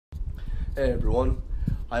Hey everyone,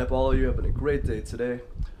 I hope all of you are having a great day today.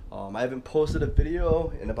 I haven't posted a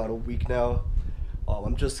video in about a week now.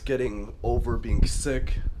 I'm just getting over being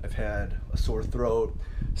sick. I've had a sore throat,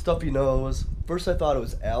 stuffy nose. First I thought it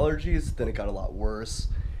was allergies, then it got a lot worse.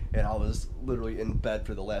 And I was literally in bed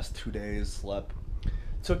for the last 2 days, slept.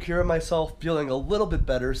 Took care of myself, feeling a little bit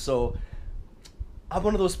better, so I'm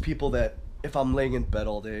one of those people that if I'm laying in bed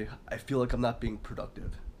all day, I feel like I'm not being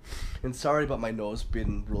productive. And sorry about my nose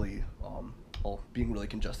being really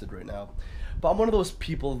congested right now. But I'm one of those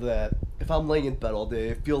people that if I'm laying in bed all day,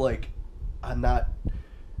 I feel like I'm not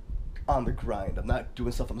on the grind. I'm not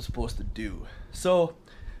doing stuff I'm supposed to do. So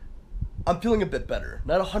I'm feeling a bit better.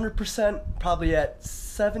 Not 100%, probably at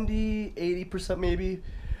 70, 80% maybe.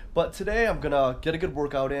 But today I'm gonna get a good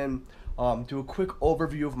workout in, do a quick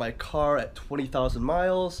overview of my car at 20,000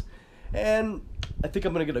 miles. And I think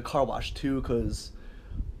I'm gonna get a car wash too, because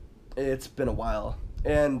it's been a while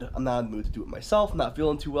and I'm not in the mood to do it myself. I'm not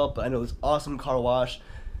feeling too well, but I know this awesome car wash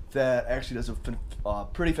that actually does a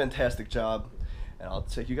pretty fantastic job, and I'll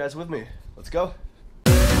take you guys with me. Let's go.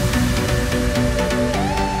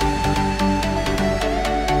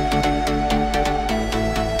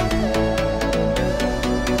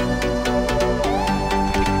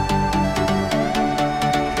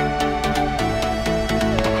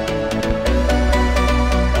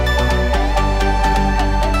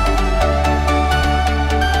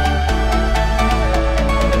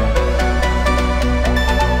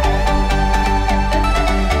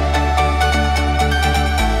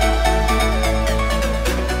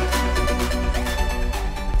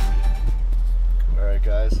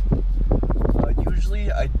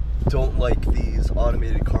 Usually I don't like these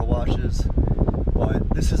automated car washes, but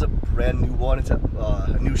this is a brand new one. It's at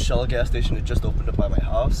a new Shell gas station that just opened up by my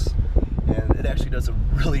house, and it actually does a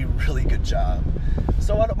really good job.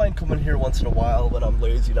 So I don't mind coming here once in a while when I'm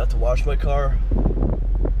lazy not to wash my car,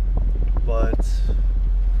 but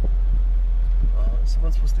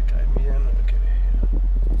someone's supposed to guide me in. Okay,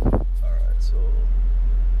 alright, so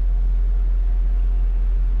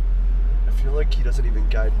I feel like he doesn't even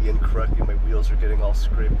guide me in correctly. My wheels are getting all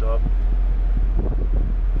scraped up.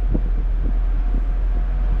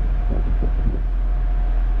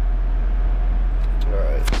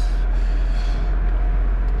 Alright.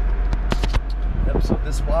 Yep, so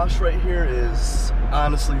this wash right here is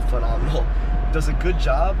honestly phenomenal. It does a good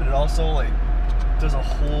job, and it also like does a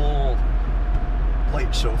whole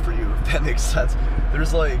light show for you, if that makes sense.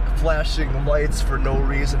 There's like flashing lights for no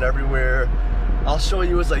reason everywhere. I'll show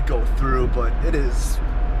you as I go through, but it is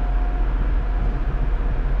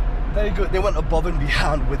very good. They went above and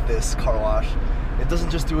beyond with this car wash. It doesn't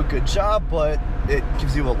just do a good job, but it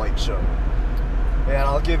gives you a light show. And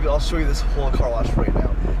I'll show you this whole car wash right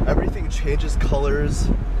now. Everything changes colors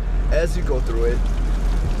as you go through it.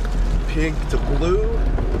 Pink to blue,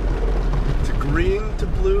 to green to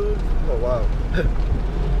blue. Oh wow.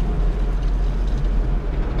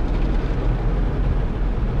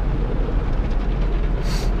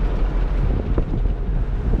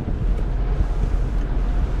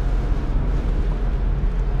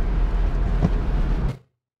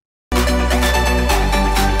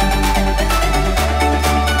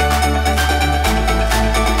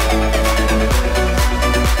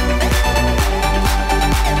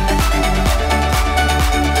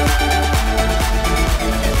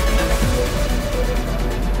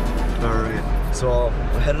 So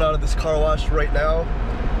I'm heading out of this car wash right now.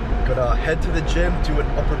 Gonna head to the gym, do an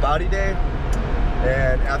upper body day,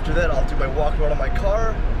 and after that I'll do my walk around on my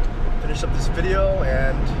car, finish up this video,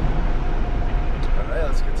 and alright,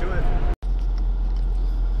 let's get to it.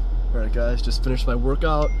 Alright guys, just finished my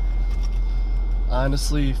workout.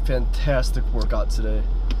 Honestly, fantastic workout today.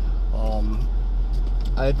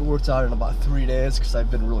 I haven't worked out in about 3 days because I've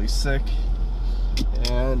been really sick,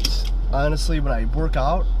 and honestly when I work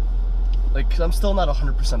out, like, I'm still not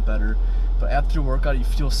 100% better, but after a workout you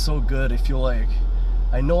feel so good. I feel like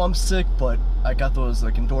I know I'm sick, but I got those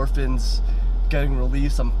like endorphins getting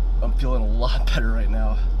released. I'm feeling a lot better right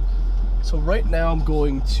now. So right now I'm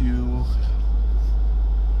gonna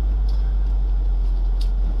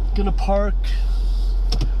park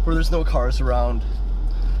where there's no cars around,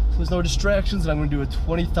 so there's no distractions, and I'm gonna do a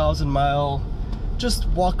 20,000 mile just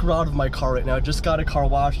walk around of my car right now. I just got a car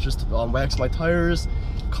wash, just wax my tires.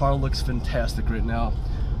 Car looks fantastic right now.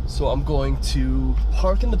 So I'm going to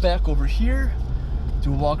park in the back over here,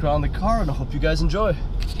 do a walk around the car, and I hope you guys enjoy.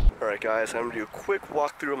 Alright guys, I'm gonna do a quick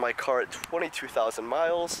walkthrough of my car at 22,000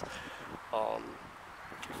 miles. I'll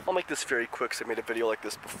make this very quick because I made a video like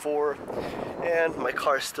this before, and my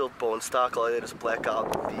car is still bone stock. All I did is black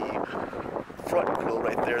out the front grille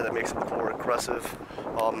right there that makes it look more aggressive.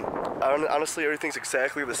 Honestly, everything's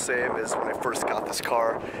exactly the same as when I first got this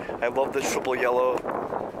car. I love the triple yellow,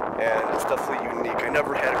 and it's definitely unique. I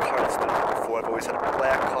never had a car that stood out before. I've always had a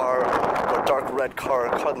black car or a dark red car,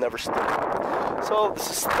 a car that never stood out. So this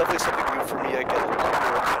is definitely something new for me. I get a lot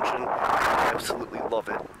more attention. I absolutely love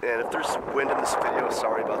it. And if there's wind in this video,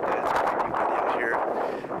 sorry about that. It's pretty windy out here.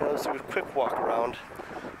 And let's do a quick walk around.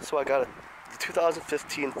 So I got a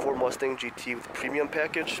 2015 Ford Mustang GT with a premium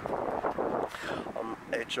package.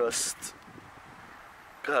 I just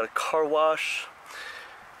got a car wash,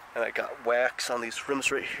 and I got wax on these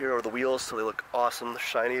rims right here, or the wheels, so they look awesome, they're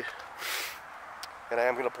shiny. And I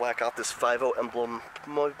am going to black out this 5.0 emblem,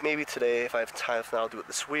 maybe today. If I have time, if not, I'll do it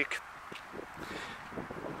this week.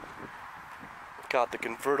 Got the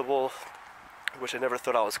convertible, which I never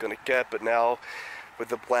thought I was going to get, but now with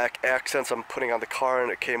the black accents I'm putting on the car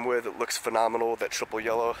and it came with, it looks phenomenal with that triple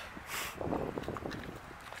yellow.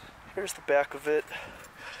 Here's the back of it.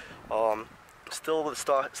 Still with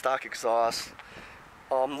stock exhaust.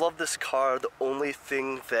 Love this car. The only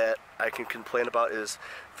thing that I can complain about is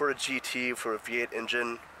for a GT, for a V8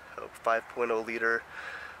 engine, a 5.0 liter,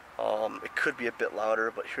 it could be a bit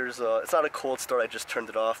louder, but here's it's not a cold start, I just turned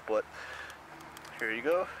it off, but here you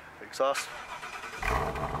go, exhaust.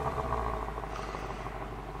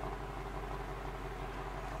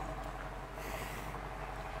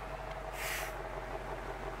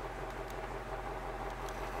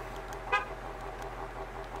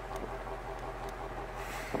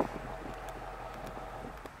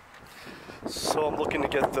 So I'm looking to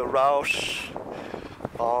get the Roush,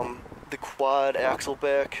 the quad axle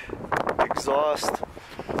back, exhaust.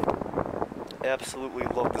 Absolutely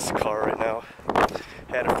love this car right now.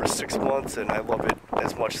 Had it for 6 months and I love it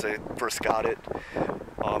as much as I first got it.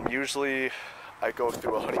 Usually I go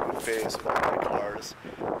through a honeymoon phase with all my cars.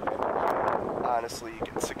 Honestly, you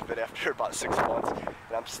get sick of it after about 6 months,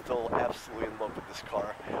 and I'm still absolutely in love with this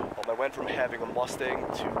car. I went from having a Mustang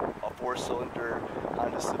to a 4-cylinder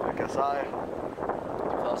Honda Civic Si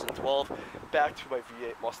 2012, back to my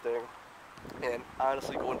V8 Mustang, and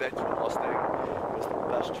honestly going back to a Mustang was the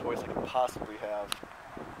best choice I could possibly have.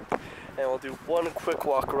 And we'll do one quick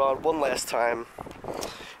walk around one last time,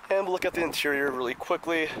 and we'll look at the interior really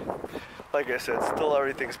quickly. Like I said, still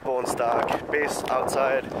everything's bone stock, base,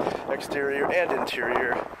 outside, exterior, and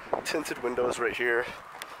interior. Tinted windows right here.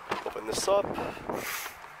 Open this up.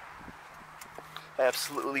 I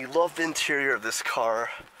absolutely love the interior of this car.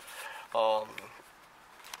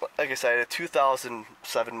 Like I said, I had a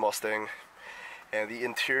 2007 Mustang, and the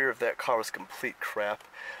interior of that car was complete crap.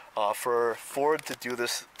 For Ford to do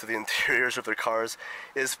this to the interiors of their cars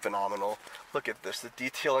is phenomenal. Look at this, the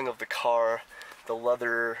detailing of the car, the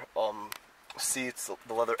leather seats,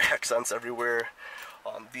 the leather accents everywhere.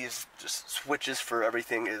 These just switches for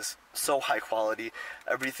everything is so high quality.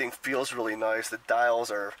 Everything feels really nice. The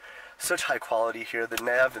dials are such high quality here. The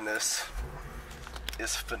nav in this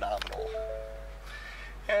is phenomenal.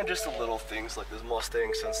 And just the little things like this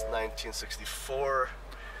Mustang since 1964.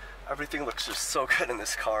 Everything looks just so good in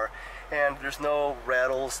this car. And there's no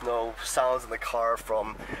rattles, no sounds in the car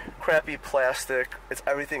from crappy plastic.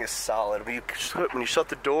 Everything is solid. When you shut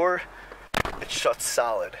the door, it shuts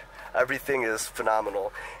solid. Everything is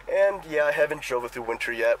phenomenal. And yeah, I haven't drove it through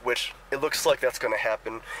winter yet, which it looks like that's going to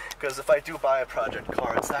happen. Because if I do buy a project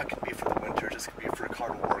car, it's not going to be for the winter, it's just going to be for a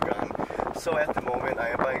car to work on. So at the moment,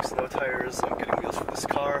 I am buying snow tires, I'm getting wheels for this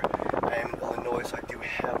car. I am in Illinois, so I do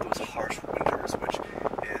have those harsh winters, which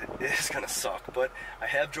it is going to suck. But I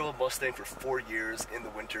have drove a Mustang for 4 years in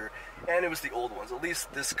the winter, and it was the old ones. At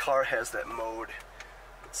least this car has that mode.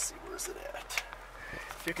 Let's see, where is it at?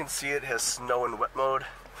 If you can see, it has snow and wet mode.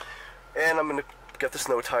 And I'm going to get the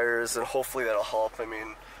snow tires, and hopefully that'll help. I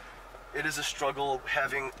mean, it is a struggle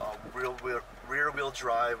having a rear wheel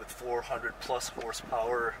drive with 400 plus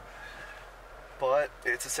horsepower, but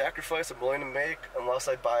it's a sacrifice I'm willing to make unless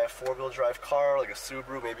I buy a 4-wheel drive car like a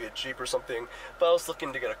Subaru, maybe a Jeep or something. But I was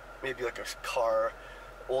looking to get maybe like a car,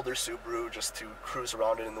 older Subaru, just to cruise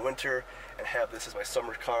around in the winter and have this as my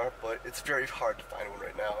summer car, but it's very hard to find one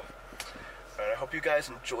right now. Alright, I hope you guys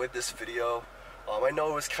enjoyed this video. I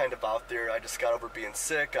know it was kind of out there. I just got over being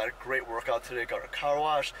sick, got a great workout today, got a car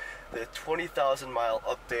wash, the 20,000 mile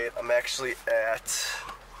update. I'm actually at,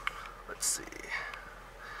 let's see,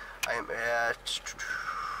 I am at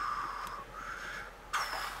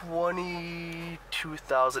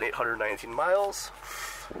 22,819 miles,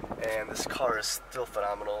 and this car is still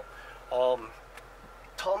phenomenal.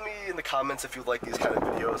 Tell me in the comments if you like these kind of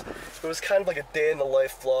videos. It was kind of like a day in the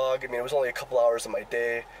life vlog. I mean, it was only a couple hours of my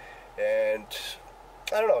day, and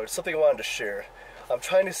I don't know, it's something I wanted to share. I'm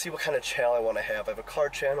trying to see what kind of channel I want to have. I have a car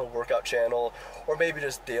channel, workout channel, or maybe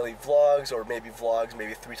just daily vlogs, or maybe vlogs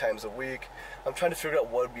maybe 3 times a week. I'm trying to figure out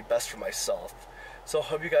what would be best for myself. So I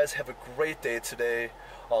hope you guys have a great day today.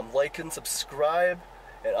 Like and subscribe,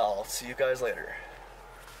 and I'll see you guys later.